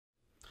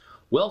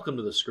Welcome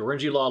to the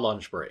Scaringi Law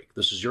Lunch Break.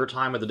 This is your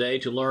time of the day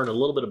to learn a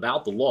little bit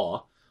about the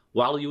law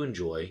while you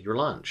enjoy your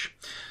lunch.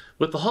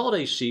 With the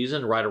holiday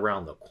season right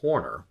around the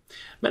corner,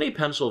 many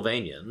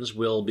Pennsylvanians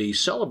will be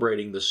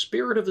celebrating the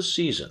spirit of the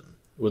season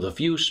with a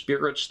few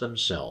spirits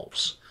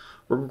themselves.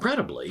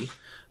 Regrettably,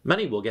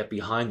 many will get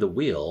behind the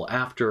wheel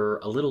after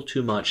a little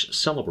too much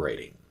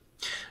celebrating.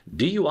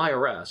 DUI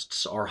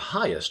arrests are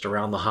highest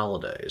around the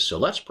holidays, so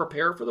let's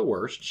prepare for the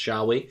worst,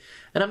 shall we?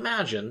 And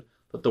imagine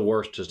that the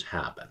worst has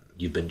happened.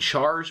 You've been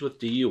charged with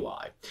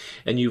DUI,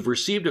 and you've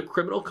received a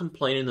criminal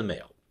complaint in the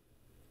mail.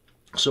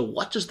 So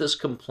what does this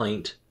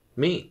complaint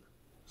mean?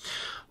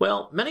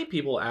 Well, many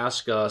people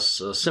ask us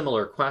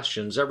similar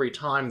questions every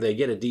time they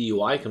get a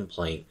DUI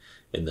complaint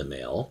in the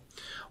mail.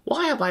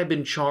 Why have I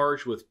been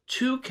charged with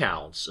 2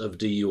 counts of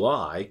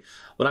DUI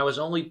when I was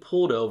only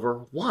pulled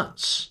over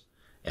once?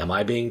 Am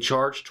I being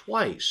charged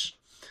twice?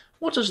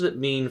 What does that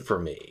mean for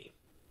me?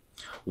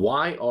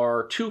 Why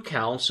are 2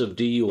 counts of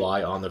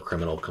DUI on the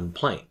criminal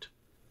complaint?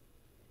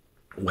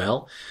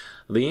 Well,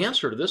 the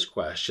answer to this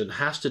question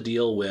has to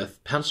deal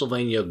with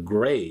Pennsylvania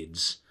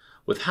grades,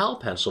 with how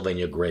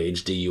Pennsylvania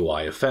grades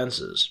DUI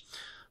offenses.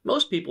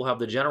 Most people have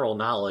the general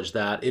knowledge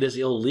that it is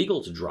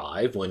illegal to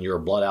drive when your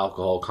blood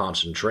alcohol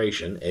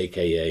concentration,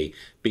 aka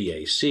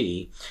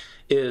BAC,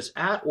 is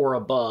at or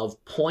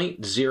above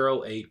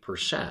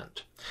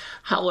 0.08%.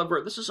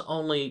 However, this is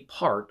only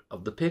part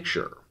of the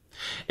picture.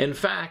 In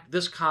fact,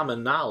 this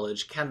common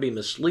knowledge can be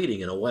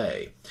misleading in a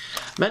way.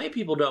 Many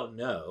people don't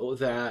know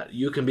that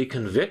you can be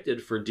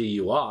convicted for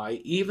DUI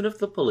even if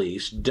the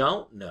police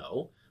don't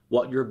know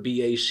what your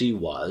BAC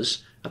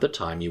was at the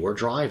time you were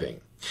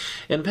driving.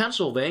 In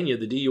Pennsylvania,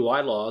 the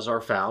DUI laws are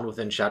found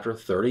within Chapter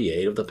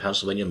 38 of the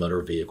Pennsylvania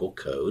Motor Vehicle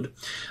Code.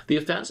 The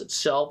offense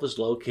itself is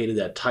located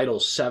at Title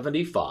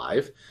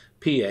 75,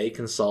 PA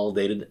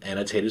Consolidated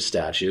Annotated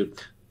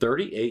Statute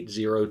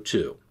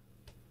 3802.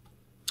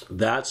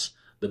 That's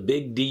the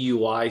big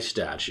DUI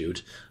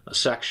statute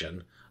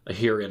section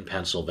here in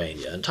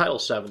Pennsylvania. And Title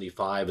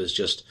 75 is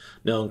just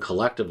known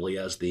collectively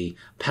as the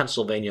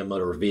Pennsylvania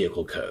Motor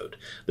Vehicle Code.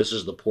 This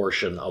is the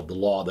portion of the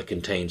law that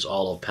contains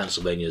all of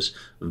Pennsylvania's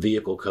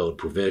vehicle code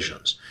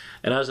provisions.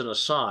 And as an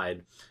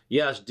aside,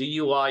 yes,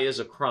 DUI is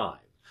a crime.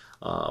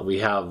 We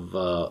have,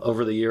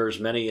 over the years,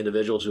 many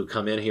individuals who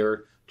come in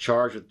here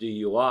charged with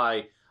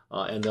DUI,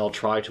 and they'll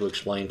try to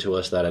explain to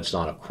us that it's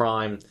not a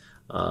crime,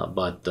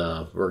 but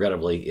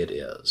regrettably it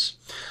is.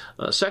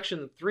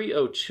 Section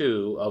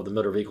 302 of the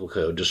Motor Vehicle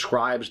Code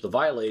describes the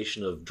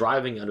violation of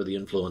driving under the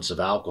influence of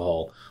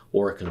alcohol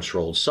or a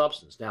controlled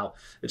substance. Now,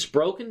 it's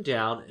broken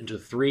down into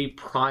 3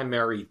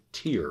 primary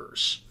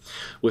tiers,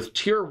 with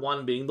Tier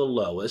 1 being the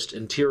lowest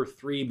and Tier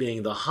 3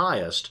 being the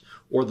highest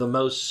or the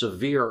most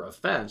severe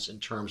offense in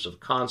terms of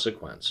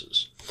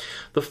consequences.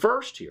 The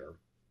first tier,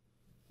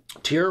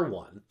 Tier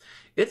 1,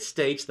 it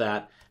states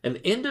that an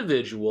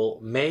individual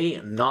may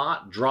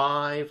not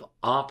drive,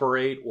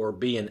 operate, or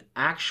be in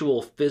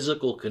actual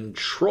physical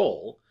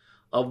control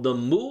of the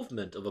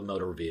movement of a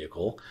motor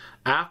vehicle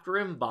after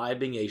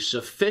imbibing a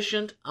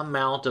sufficient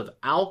amount of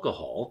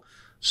alcohol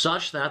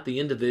such that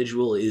the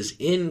individual is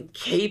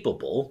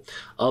incapable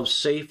of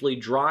safely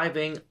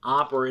driving,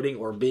 operating,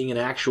 or being in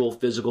actual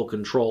physical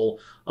control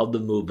of the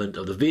movement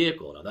of the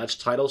vehicle. Now, that's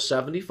Title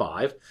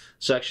 75,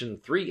 Section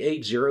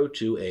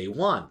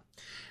 3802A1.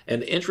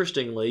 And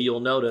interestingly, you'll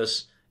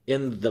notice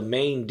in the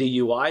main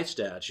DUI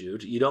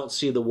statute, you don't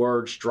see the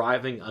words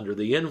driving under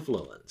the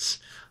influence.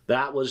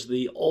 That was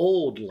the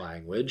old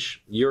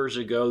language. Years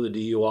ago, the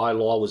DUI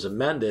law was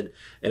amended,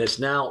 and it's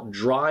now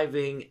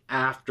driving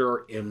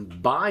after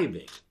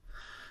imbibing.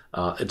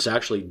 It's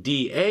actually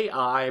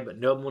DAI, but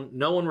no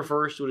one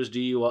refers to it as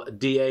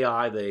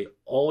DAI. They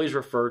always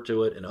refer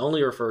to it and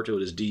only refer to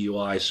it as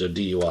DUI, so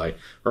DUI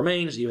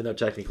remains, even though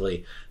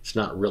technically it's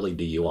not really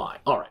DUI.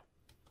 All right.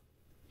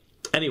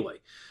 Anyway,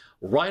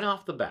 right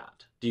off the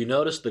bat, do you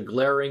notice the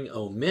glaring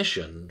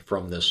omission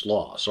from this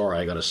law? Sorry,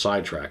 I got a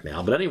sidetrack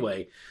now. But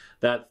anyway,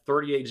 that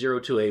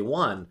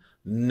 3802A1,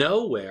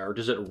 nowhere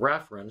does it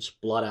reference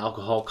blood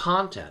alcohol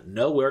content.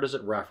 Nowhere does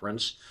it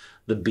reference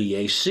the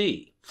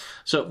BAC.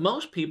 So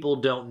most people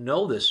don't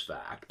know this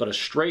fact, but a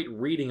straight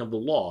reading of the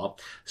law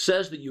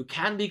says that you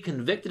can be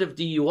convicted of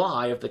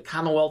DUI if the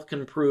Commonwealth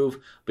can prove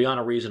beyond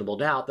a reasonable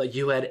doubt that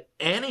you had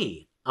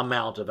any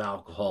amount of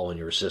alcohol in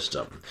your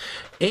system,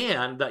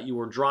 and that you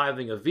were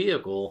driving a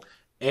vehicle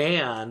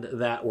and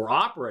that were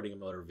operating a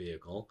motor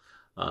vehicle,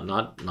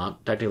 not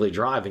technically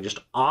driving, just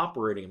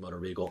operating a motor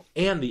vehicle,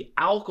 and the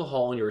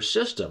alcohol in your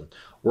system,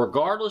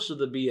 regardless of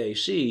the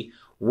BAC,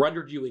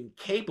 rendered you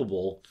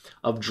incapable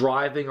of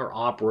driving or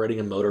operating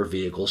a motor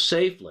vehicle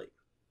safely.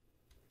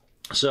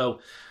 So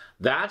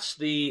that's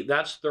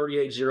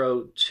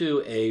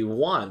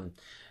 3802A1.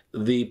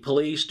 The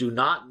police do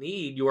not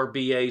need your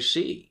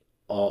BAC.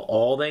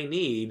 All they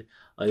need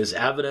is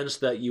evidence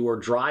that you were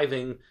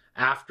driving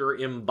after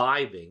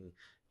imbibing,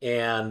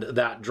 and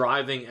that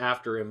driving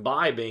after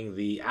imbibing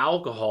the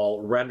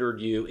alcohol rendered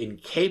you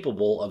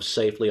incapable of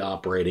safely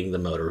operating the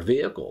motor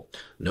vehicle.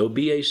 No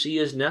BAC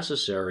is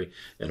necessary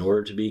in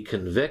order to be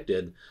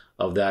convicted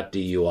of that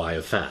DUI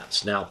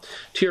offense. Now,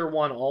 Tier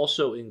 1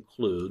 also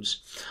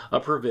includes a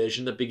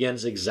provision that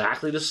begins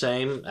exactly the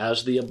same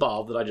as the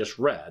above that I just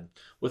read,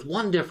 with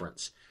one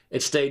difference.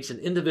 It states an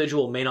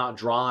individual may not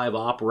drive,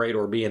 operate,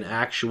 or be in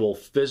actual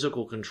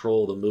physical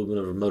control of the movement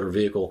of a motor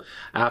vehicle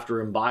after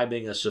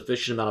imbibing a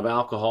sufficient amount of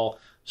alcohol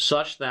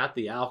such that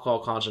the alcohol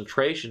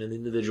concentration in the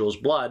individual's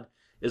blood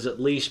is at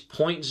least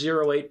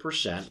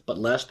 0.08%, but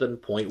less than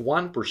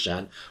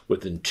 0.1%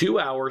 within 2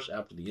 hours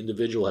after the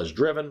individual has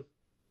driven,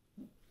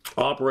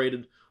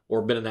 operated,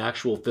 or been in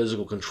actual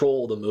physical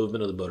control of the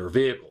movement of the motor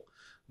vehicle.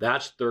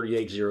 That's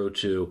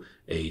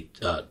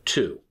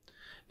 3802A2.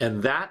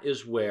 And that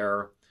is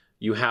where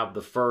you have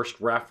the first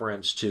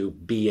reference to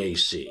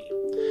BAC.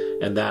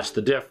 And that's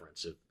the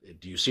difference.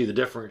 Do you see the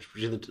difference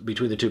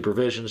between the two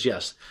provisions?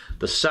 Yes.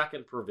 The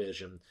second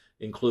provision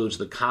includes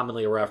the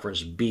commonly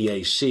referenced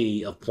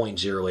BAC of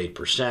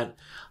 0.08%.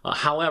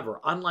 However,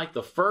 unlike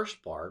the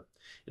first part,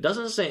 it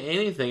doesn't say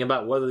anything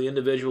about whether the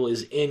individual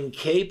is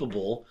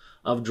incapable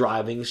of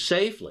driving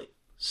safely.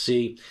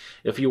 See,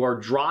 if you are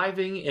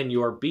driving and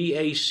your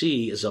BAC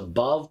is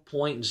above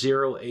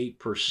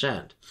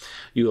 0.08%,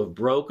 you have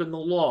broken the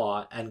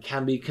law and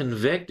can be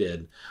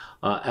convicted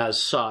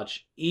as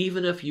such,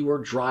 even if you are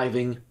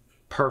driving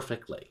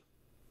perfectly.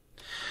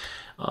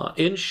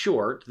 In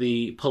short,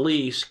 the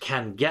police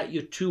can get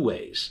you two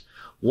ways.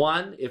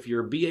 One, if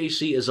your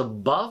BAC is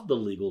above the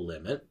legal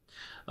limit,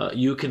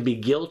 you can be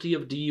guilty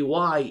of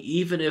DUI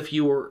even if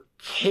you are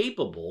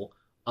capable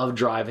of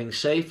driving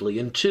safely.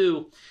 And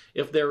two,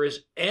 if there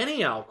is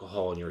any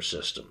alcohol in your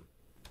system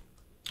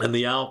and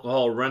the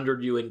alcohol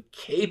rendered you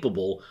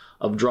incapable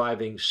of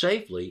driving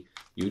safely,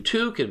 you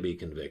too can be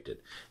convicted.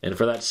 And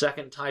for that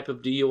second type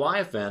of DUI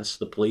offense,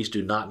 the police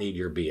do not need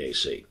your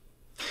BAC.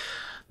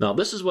 Now,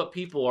 this is what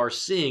people are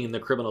seeing in the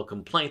criminal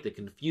complaint that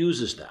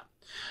confuses them.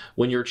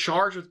 When you're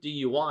charged with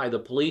DUI, the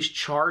police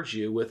charge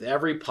you with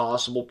every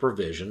possible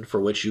provision for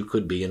which you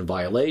could be in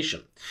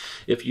violation.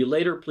 If you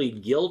later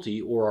plead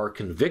guilty or are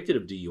convicted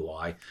of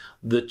DUI,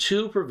 the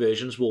two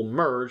provisions will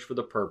merge for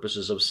the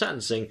purposes of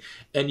sentencing,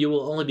 and you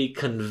will only be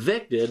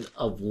convicted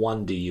of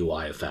one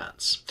DUI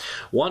offense.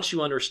 Once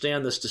you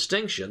understand this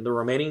distinction, the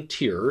remaining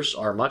tiers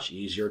are much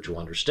easier to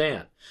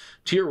understand.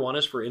 Tier 1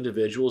 is for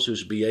individuals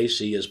whose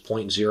BAC is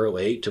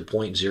 0.08 to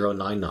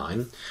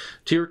 0.099.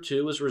 Tier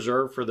 2 is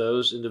reserved for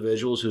those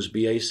individuals whose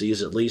BAC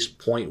is at least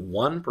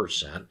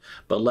 0.1%,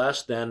 but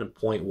less than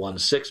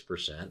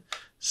 0.16%.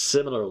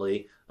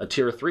 Similarly, a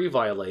Tier 3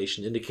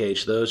 violation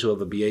indicates those who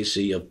have a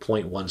BAC of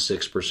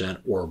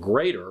 0.16% or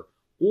greater,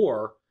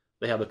 or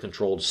they have a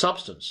controlled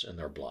substance in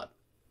their blood.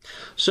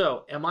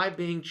 So, am I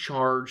being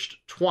charged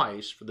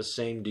twice for the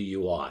same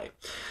DUI?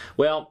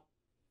 Well,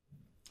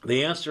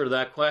 the answer to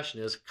that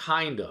question is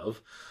kind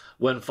of.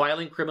 When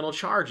filing criminal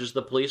charges,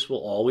 the police will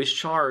always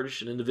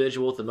charge an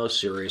individual with the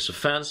most serious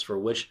offense for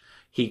which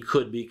he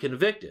could be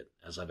convicted,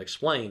 as I've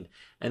explained,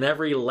 and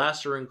every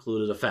lesser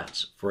included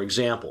offense. For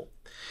example,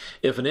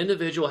 if an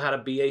individual had a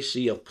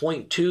BAC of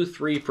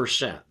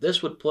 0.23%,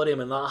 this would put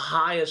him in the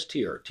highest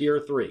tier, Tier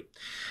 3,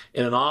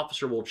 and an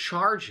officer will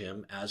charge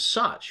him as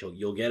such.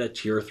 You'll get a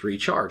Tier 3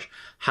 charge.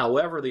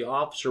 However, the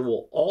officer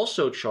will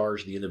also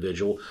charge the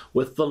individual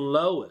with the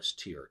lowest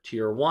tier,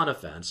 Tier 1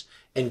 offense,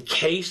 in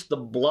case the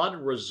blood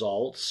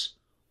results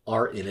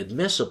are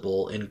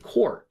inadmissible in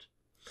court.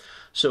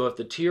 So if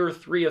the Tier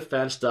 3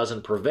 offense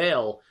doesn't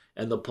prevail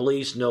and the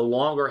police no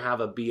longer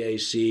have a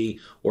BAC,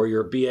 or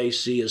your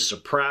BAC is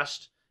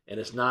suppressed and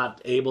it's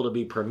not able to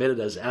be permitted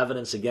as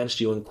evidence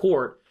against you in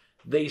court,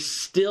 they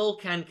still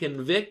can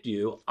convict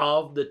you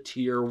of the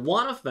Tier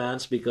 1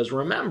 offense, because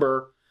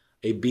remember,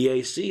 a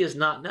BAC is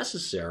not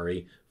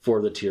necessary for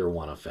the Tier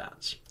 1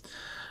 offense.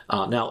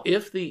 Now,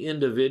 if the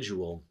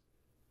individual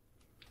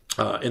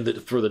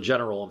for the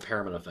general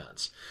impairment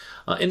offense.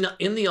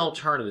 In the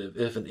alternative,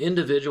 if an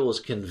individual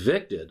is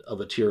convicted of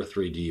a Tier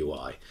 3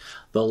 DUI,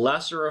 the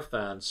lesser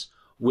offense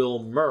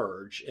will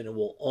merge and it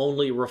will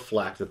only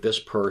reflect that this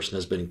person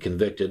has been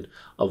convicted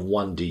of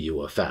one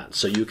DUI offense.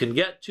 So you can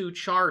get two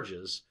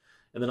charges,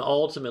 and then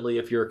ultimately,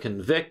 if you're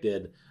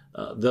convicted,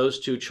 those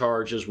two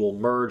charges will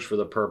merge for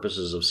the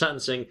purposes of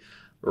sentencing.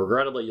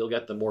 Regrettably, you'll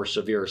get the more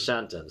severe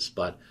sentence,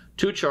 but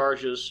two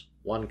charges,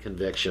 one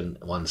conviction,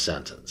 one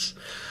sentence.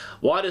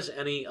 Why does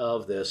any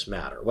of this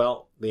matter?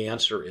 Well, the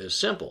answer is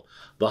simple.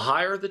 The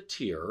higher the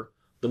tier,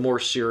 the more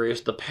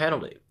serious the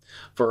penalty.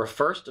 For a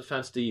first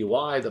offense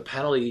DUI, the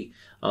penalty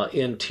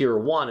in Tier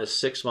 1 is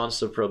 6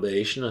 months of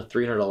probation, a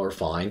 $300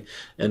 fine,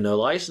 and no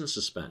license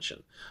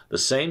suspension. The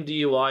same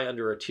DUI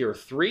under a Tier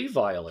 3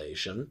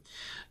 violation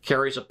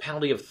carries a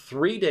penalty of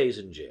 3 days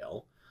in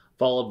jail,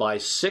 followed by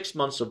 6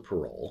 months of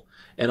parole,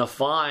 and a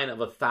fine of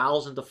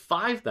 $1,000 to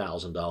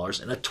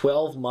 $5,000 and a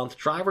 12-month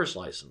driver's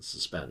license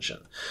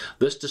suspension.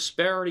 This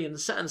disparity in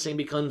sentencing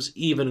becomes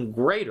even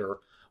greater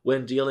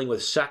when dealing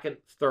with second,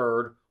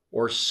 third,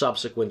 or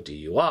subsequent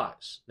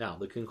DUIs. Now,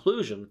 the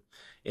conclusion,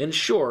 in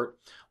short,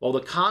 while the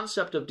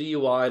concept of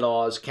DUI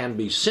laws can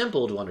be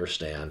simple to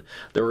understand,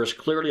 there is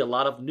clearly a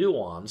lot of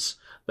nuance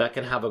that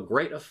can have a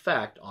great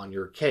effect on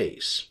your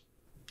case.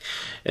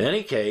 In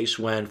any case,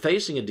 when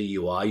facing a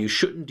DUI, you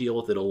shouldn't deal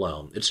with it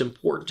alone. It's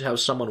important to have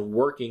someone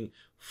working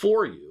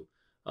for you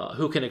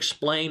who can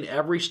explain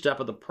every step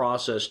of the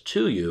process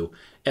to you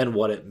and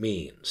what it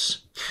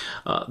means.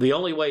 The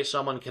only way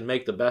someone can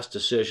make the best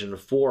decision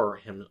for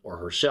him or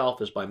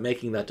herself is by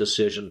making that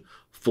decision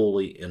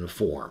fully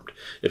informed.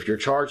 If you're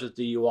charged with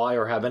DUI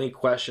or have any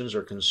questions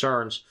or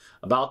concerns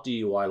about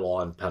DUI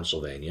law in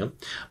Pennsylvania,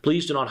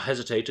 please do not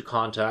hesitate to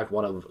contact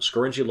one of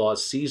Scaringi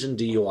Law's seasoned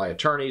DUI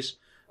attorneys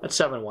at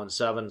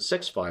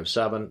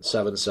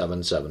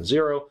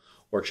 717-657-7770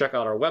 or check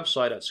out our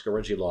website at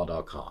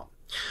scaringilaw.com.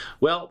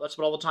 Well, that's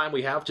about all the time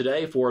we have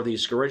today for the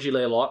Scaringi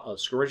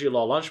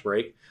Law Lunch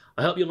Break.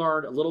 I hope you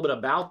learned a little bit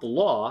about the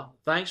law.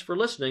 Thanks for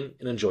listening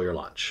and enjoy your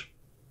lunch.